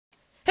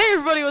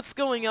everybody, what's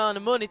going on?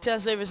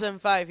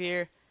 Money75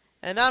 here,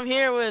 and I'm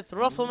here with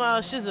Rufflemouth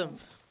Shizm.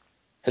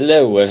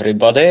 Hello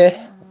everybody.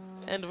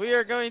 And we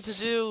are going to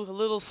do a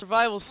little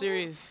survival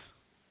series.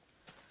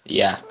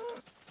 Yeah.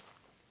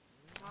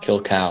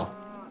 Kill cow.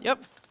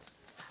 Yep.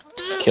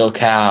 Kill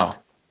cow.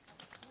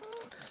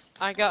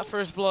 I got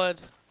first blood.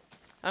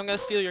 I'm gonna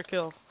steal your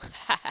kill.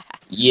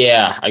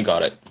 Yeah, I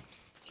got it.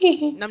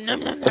 Nom nom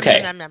nom nom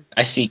Okay, nom nom.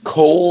 I see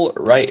coal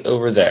right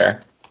over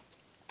there.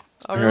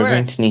 Over And we're where?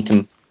 going to need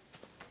them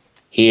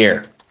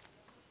here.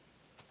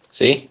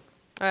 See?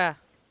 Ah.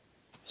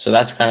 So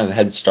that's kind of a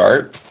head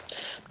start.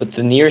 But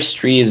the nearest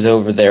tree is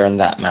over there on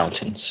that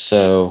mountain.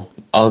 So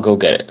I'll go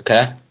get it,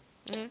 okay?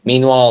 Mm-hmm.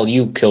 Meanwhile,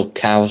 you kill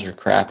cows or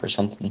crap or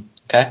something,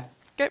 okay?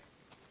 Okay.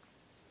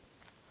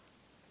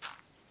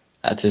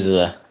 That is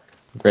a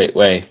great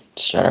way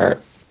to start our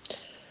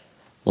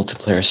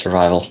multiplayer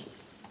survival.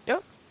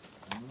 Yep.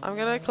 I'm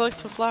gonna collect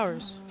some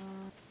flowers.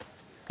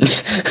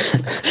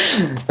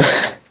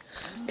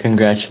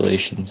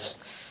 Congratulations.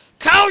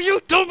 Cow, you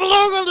don't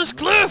belong on this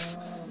cliff!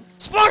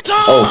 Sparta!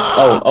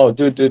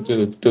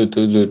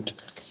 Dude.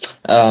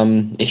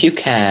 If you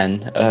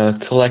can,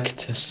 collect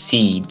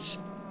seeds,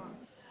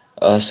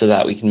 so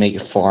that we can make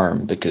a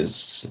farm,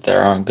 because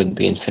there aren't going to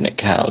be infinite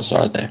cows,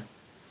 are there?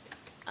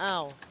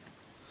 Ow.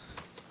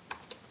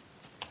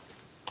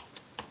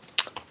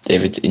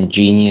 David's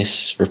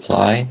ingenious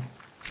reply.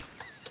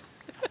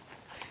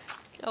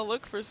 I'll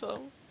look for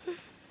some.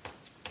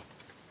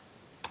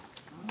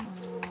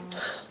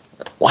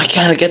 Why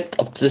can't I get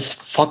up this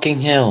fucking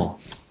hill?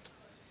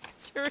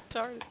 You're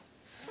retarded.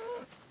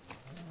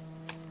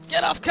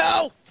 Get off,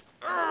 cow!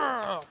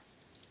 Urgh.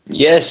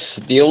 Yes,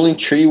 the only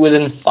tree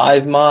within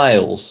 5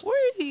 miles.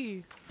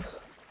 Whee!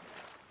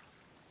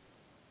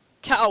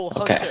 Cow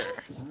hunter. Okay.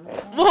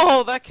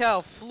 Whoa, that cow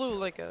flew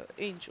like an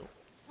angel.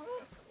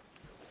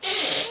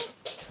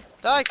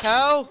 Die,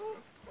 cow!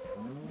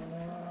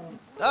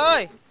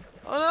 Die!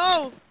 Oh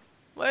no!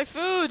 My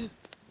food!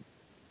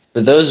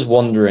 For those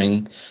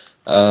wondering,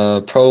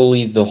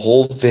 probably the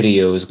whole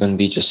video is going to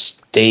be just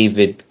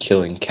David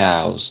killing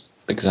cows,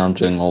 because I'm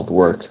doing all the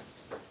work.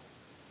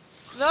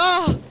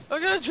 No!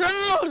 I'm gonna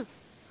drown!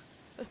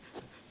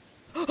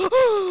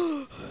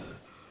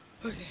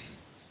 Okay.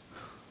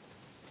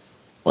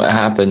 What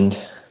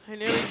happened? I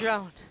nearly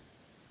drowned.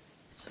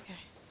 It's okay.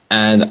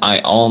 And I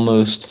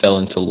almost fell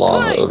into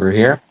lava over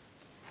here.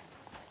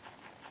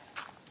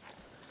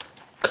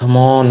 Come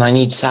on, I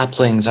need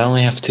saplings. I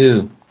only have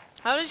 2.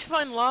 How did you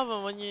find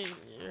lava when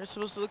you're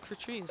supposed to look for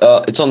trees?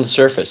 It's on the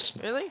surface.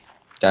 Really?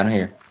 Down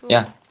here. Cool.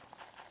 Yeah.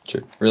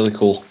 Really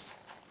cool.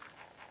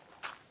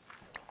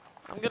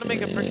 I'm gonna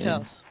make a brick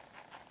house.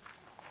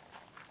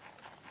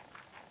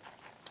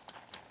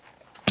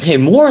 Hey,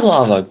 more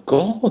lava.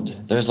 God.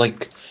 There's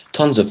like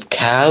tons of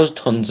cows,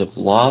 tons of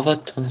lava,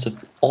 tons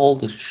of all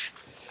the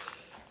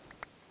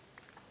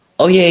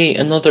Oh yay,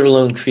 another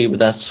lone tree, but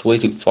that's way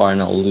too far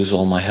and I'll lose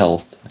all my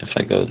health if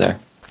I go there.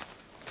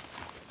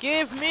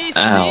 Give me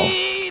Ow.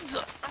 seeds!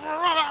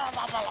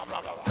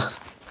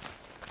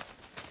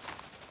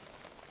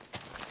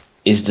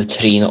 Is the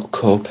tree not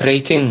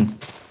cooperating?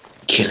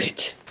 Kill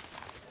it.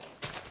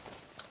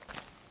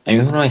 I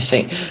mean, what am I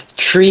saying?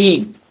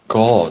 Tree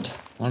God.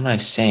 What am I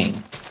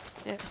saying?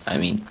 Yeah. I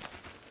mean,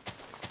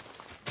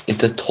 is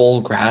the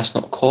tall grass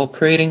not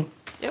cooperating?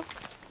 Yep.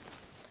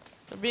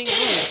 They're being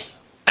loose.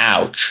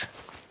 Ouch.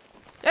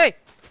 Hey!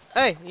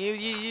 Hey!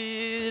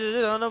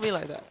 You don't be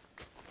like that.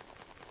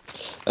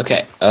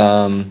 Okay,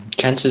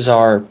 chances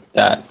are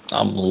that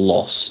I'm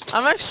lost.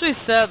 I'm actually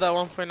sad that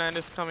 1.9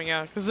 is coming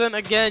out, because then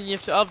again you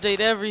have to update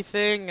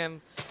everything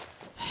and...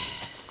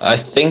 I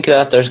think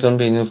that there's gonna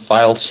be a new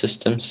file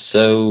system,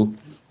 so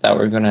that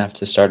we're gonna have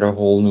to start a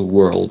whole new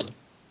world.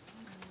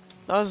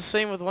 That was the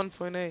same with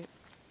 1.8.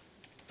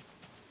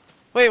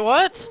 Wait,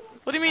 what?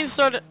 What do you mean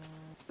start it?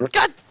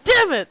 God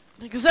damn it!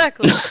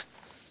 Exactly.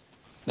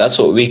 That's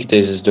what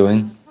Weekdays is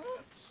doing.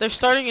 They're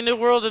starting a new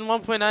world in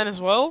 1.9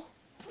 as well?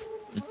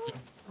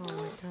 Oh my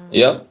god.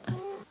 Yep.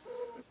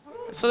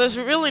 So there's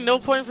really no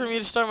point for me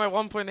to start my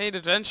 1.8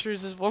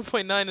 adventures, as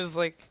 1.9 is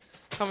like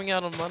coming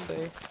out on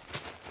Monday.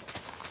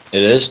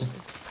 It is?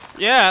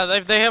 Yeah,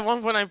 they have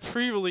 1.9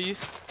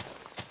 pre-release.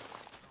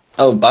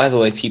 Oh, by the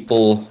way,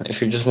 people, if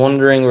you're just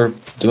wondering, we're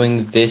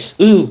doing this.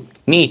 Ooh,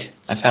 meat!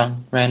 I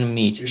found random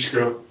meat. You should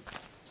go.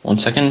 1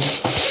 second.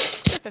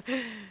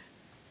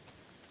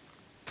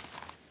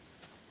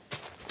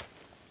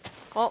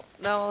 Well,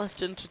 now I'll have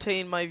to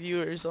entertain my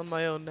viewers on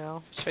my own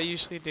now, which I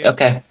usually do.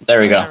 Okay, there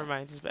we Oh, go. never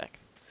mind, he's back.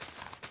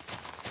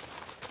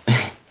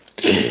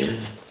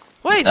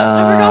 Wait,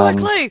 I forgot my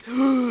clay!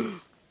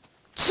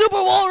 Super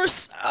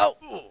walrus!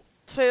 Ow!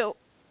 Fail.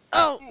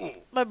 Oh,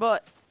 my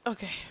butt.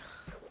 Okay.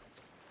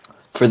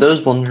 For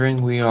those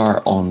wondering, we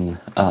are on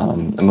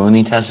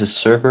Monitaz's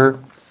server.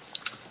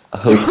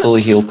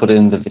 Hopefully he'll put it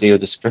in the video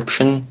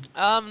description.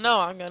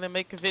 No, I'm gonna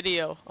make a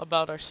video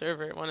about our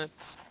server when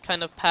it's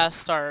kind of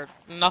past our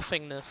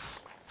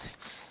nothingness.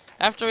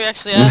 After we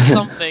actually have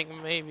something,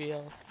 maybe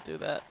I'll do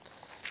that.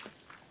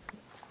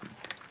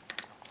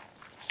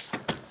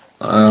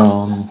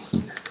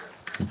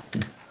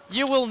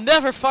 You will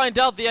never find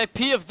out the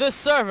IP of this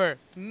server.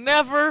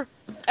 Never,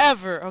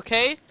 ever,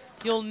 okay?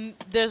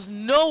 There's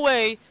no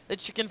way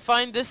that you can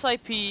find this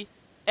IP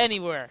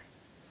anywhere.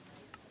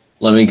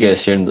 Let me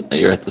guess,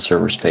 you're at the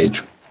server's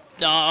page.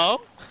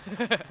 No.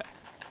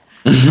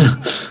 No,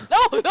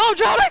 I'm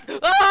drowning!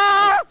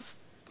 Ah!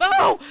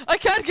 No! I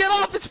can't get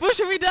up! It's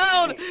pushing me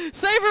down!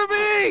 Savor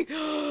me!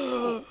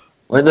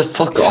 Where the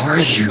fuck are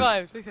you?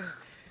 Survived. Okay.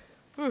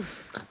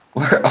 Oof.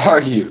 Where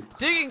are you?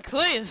 Digging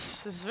clay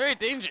is very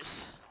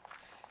dangerous.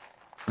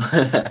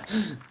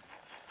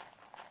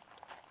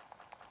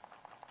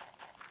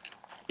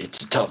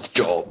 It's a tough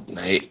job,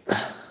 mate.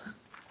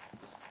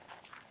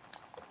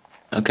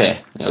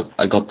 Okay,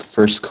 I got the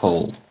first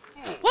coal.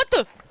 What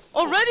the?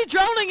 Already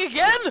drowning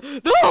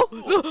again? No!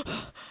 No!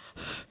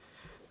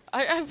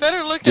 I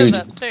better look Dude.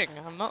 at that thing.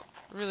 I'm not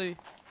really...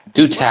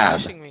 Do What's tab.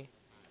 pushing me?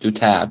 Do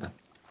tab.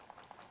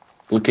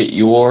 Look at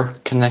your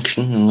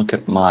connection and look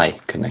at my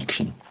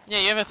connection. Yeah,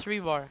 you have a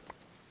 3-bar.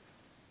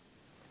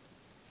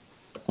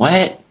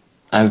 What?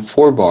 I have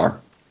 4-bar.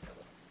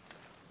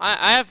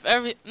 I have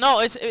every...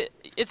 No,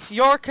 it's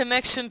your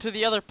connection to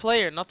the other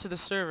player, not to the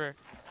server.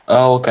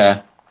 Oh,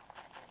 okay.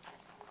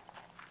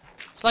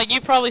 It's like you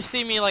probably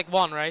see me like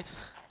 1, right?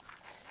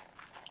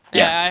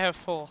 Yeah. I have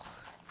full.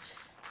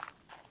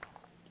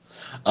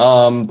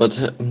 But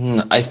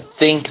I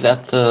think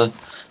that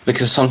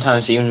because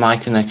sometimes even my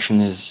connection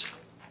is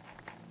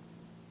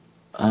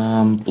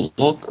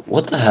block.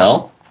 What the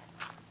hell?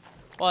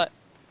 What?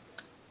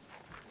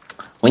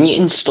 When you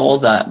install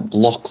that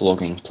block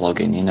logging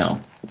plugin, you know,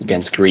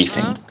 against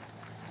griefing.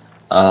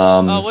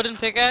 Oh, wooden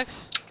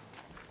pickaxe?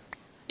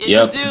 Yeah,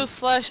 Yep.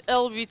 just do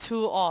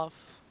 /lb2 off.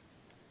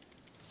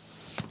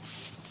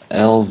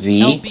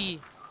 LV. LB.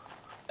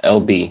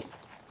 LB.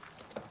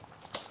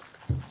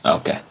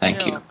 Okay, thank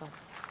You're you. welcome.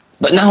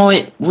 But now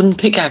wooden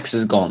pickaxe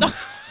is gone.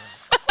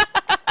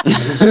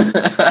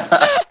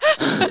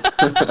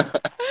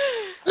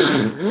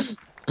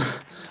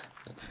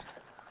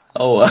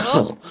 Oh wow.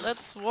 Well,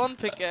 that's 1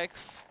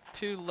 pickaxe,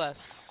 2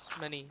 less.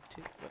 Many.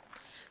 2.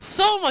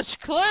 So much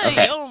clay!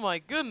 Okay. Oh my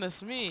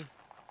goodness me.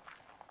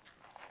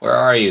 Where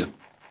are you?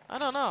 I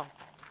don't know.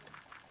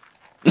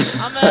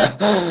 I'm at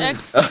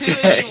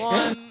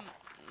X281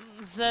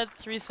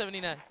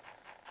 Z379.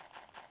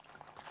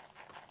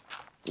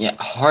 Yeah,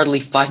 hardly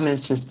 5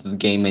 minutes into the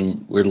game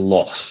and we're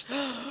lost.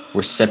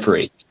 We're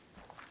separated.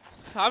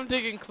 I'm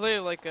digging clay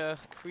like a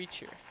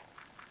creature.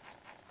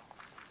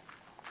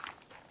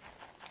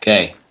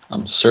 Okay,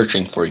 I'm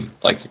searching for you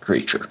like a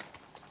creature.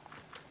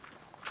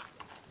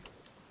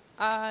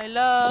 I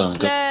love Go.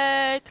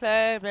 clay,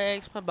 clay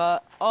makes my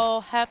butt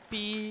all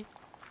happy.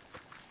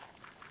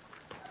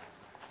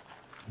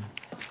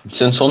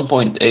 Since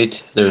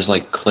 1.8, there's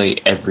like clay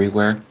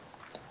everywhere.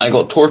 I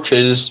got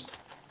torches.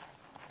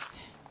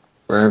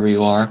 Wherever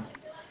you are.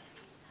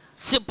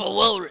 Simple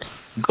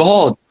walrus.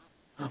 God!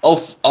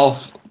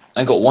 Oh,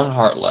 I got 1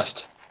 heart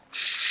left.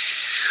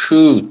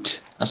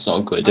 Shoot. That's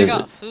not good, I is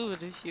got it?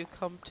 food if you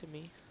come to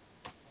me.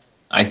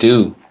 I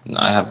do.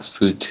 I have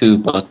food too,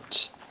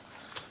 but...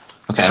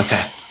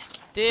 Okay.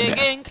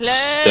 Digging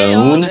clay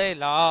Stone. all day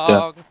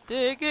long.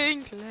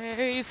 Digging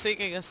clay,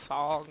 singing a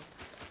song.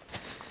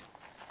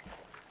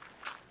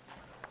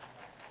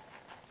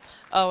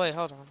 Oh wait,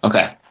 hold on.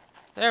 Okay.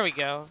 There we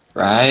go.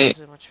 Right. This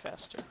is much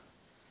faster.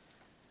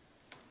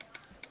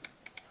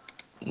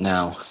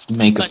 Now,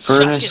 make a But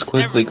furnace Chuck is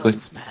quick.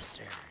 everyone's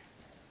master.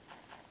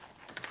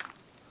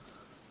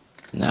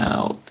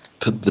 Now,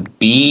 put the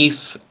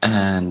beef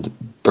and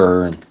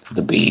burn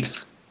the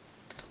beef.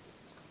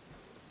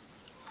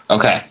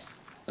 Okay.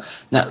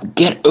 Now,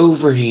 get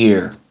over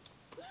here.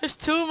 There's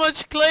too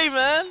much clay,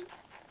 man.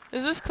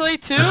 Is this clay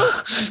too?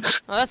 Oh,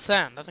 that's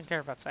sand. I don't care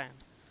about sand.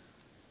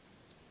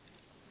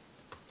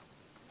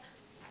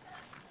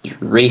 You're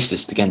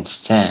racist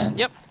against sand.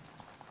 Yep.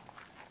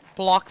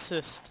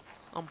 Bloxist.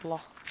 I'm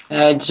block.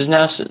 I just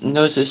now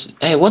noticed.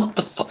 Hey, what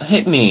the fuck?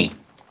 Hit me.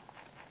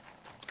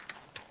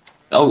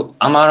 Oh,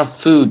 I'm out of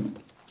food.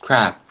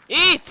 Crap.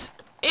 Eat!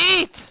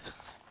 Eat!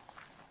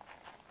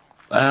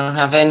 I don't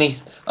have any.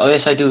 Oh,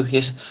 yes, I do.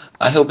 Yes.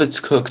 I hope it's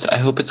cooked. I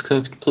hope it's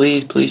cooked.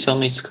 Please tell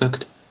me it's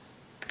cooked.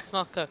 It's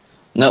not cooked.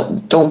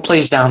 No, don't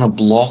place down a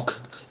block.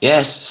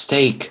 Yes,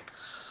 steak.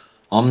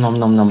 Nom nom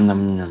nom nom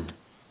nom nom.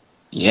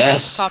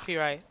 Yes.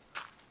 Copyright.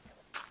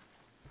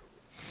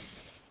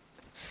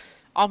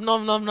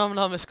 Nom nom nom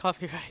nom is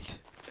copyright.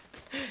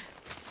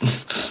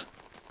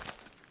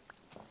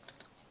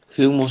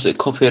 Whom was it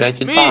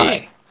copyrighted Me!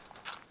 by?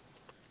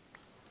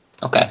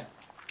 Okay.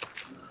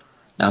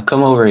 Now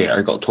come over here.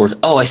 I got torch.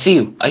 Oh, I see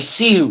you. I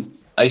see you.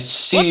 I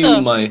see What you,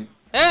 the? my.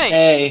 Hey!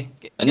 Hey.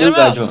 A Get new him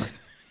guy out. joined.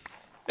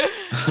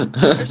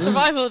 Your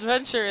survival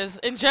adventure is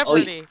in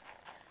jeopardy.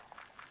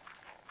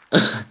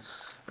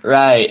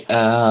 Right.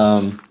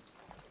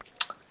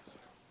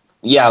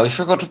 Yeah, we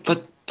forgot to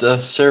put the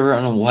server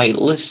on a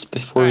whitelist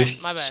before we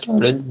my bad.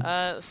 started.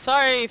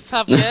 Sorry,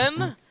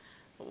 Fabian.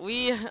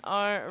 We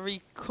are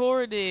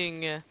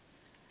recording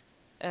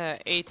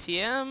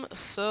ATM,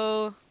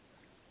 so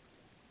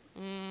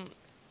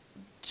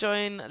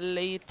join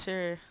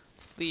later,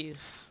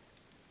 please.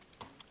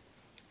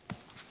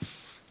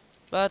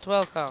 But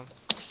welcome.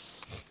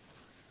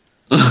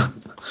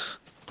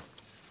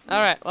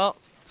 Alright, well,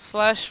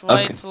 slash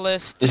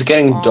whitelist. It's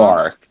getting on.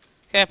 dark.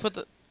 Okay, I put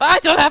the... I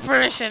don't have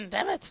permission,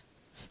 damn it!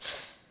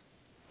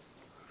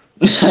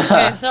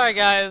 Okay, sorry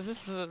guys,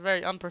 this is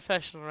very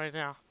unprofessional right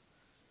now.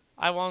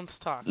 I won't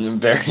talk.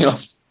 Very.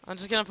 I'm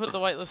just gonna put the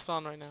whitelist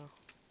on right now.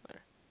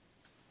 There.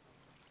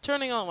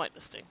 Turning on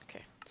whitelisting,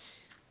 okay.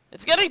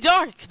 It's getting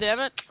dark, damn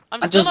it!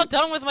 I'm still not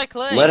done with my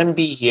clay! Let him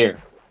be here.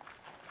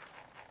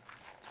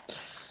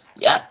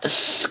 Yeah,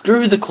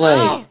 screw the clay.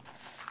 Oh,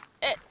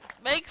 it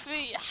makes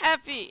me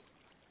happy!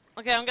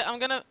 Okay, I'm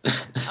gonna...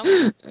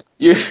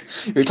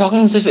 You're talking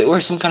as if it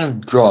were some kind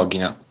of drug,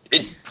 you know.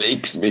 It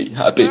makes me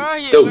happy. Where are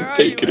you? Don't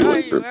take it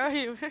away from me. Where are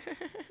you?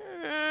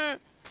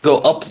 Go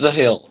up the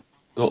hill.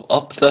 Go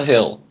up the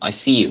hill. I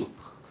see you.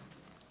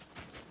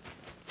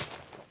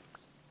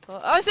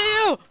 I see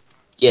you!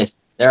 Yes,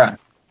 there I am.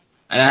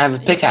 And I have a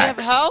pickaxe. You have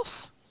a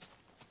house?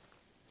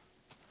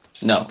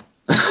 No.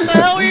 What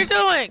the hell are you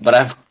doing? But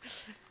I've...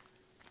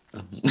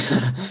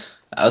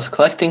 I was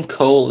collecting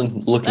coal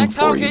and looking that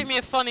cow for you. gave me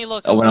a funny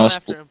look. Oh, when I was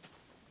after him.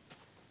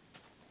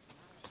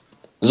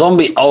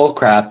 Zombie. Oh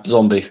crap,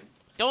 zombie.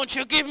 Don't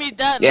you give me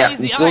that Yeah,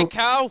 lazy go. eye,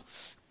 cow!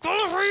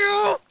 Go for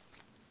you!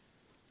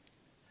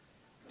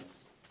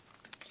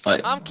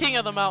 Right. I'm king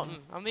of the mountain.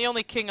 I'm the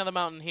only king of the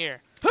mountain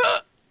here.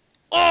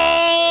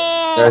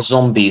 Oh! There are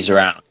zombies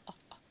around.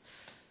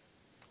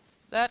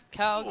 That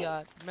cow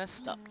got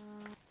messed up.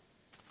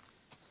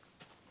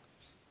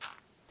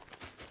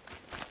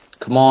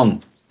 Come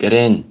on, get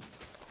in.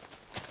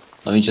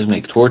 Let me just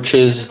make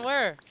torches. And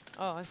where?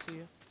 Oh, I see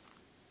you.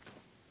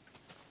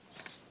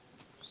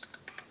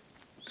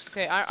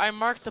 Okay, I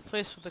marked the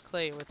place with the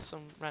clay with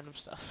some random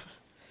stuff.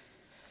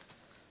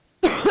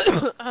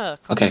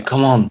 Okay,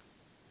 come on.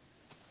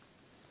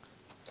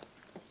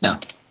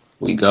 Now,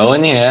 we go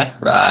in here,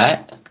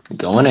 right? We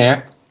go in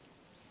here.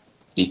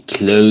 We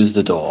close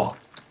the door.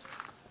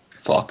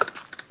 Fuck.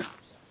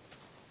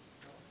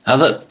 How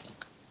the...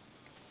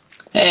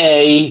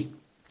 Hey!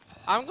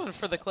 I'm going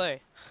for the clay.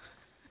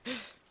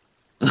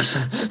 Do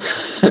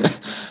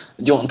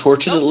you want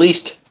torches at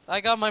least?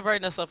 I got my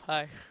brightness up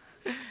high.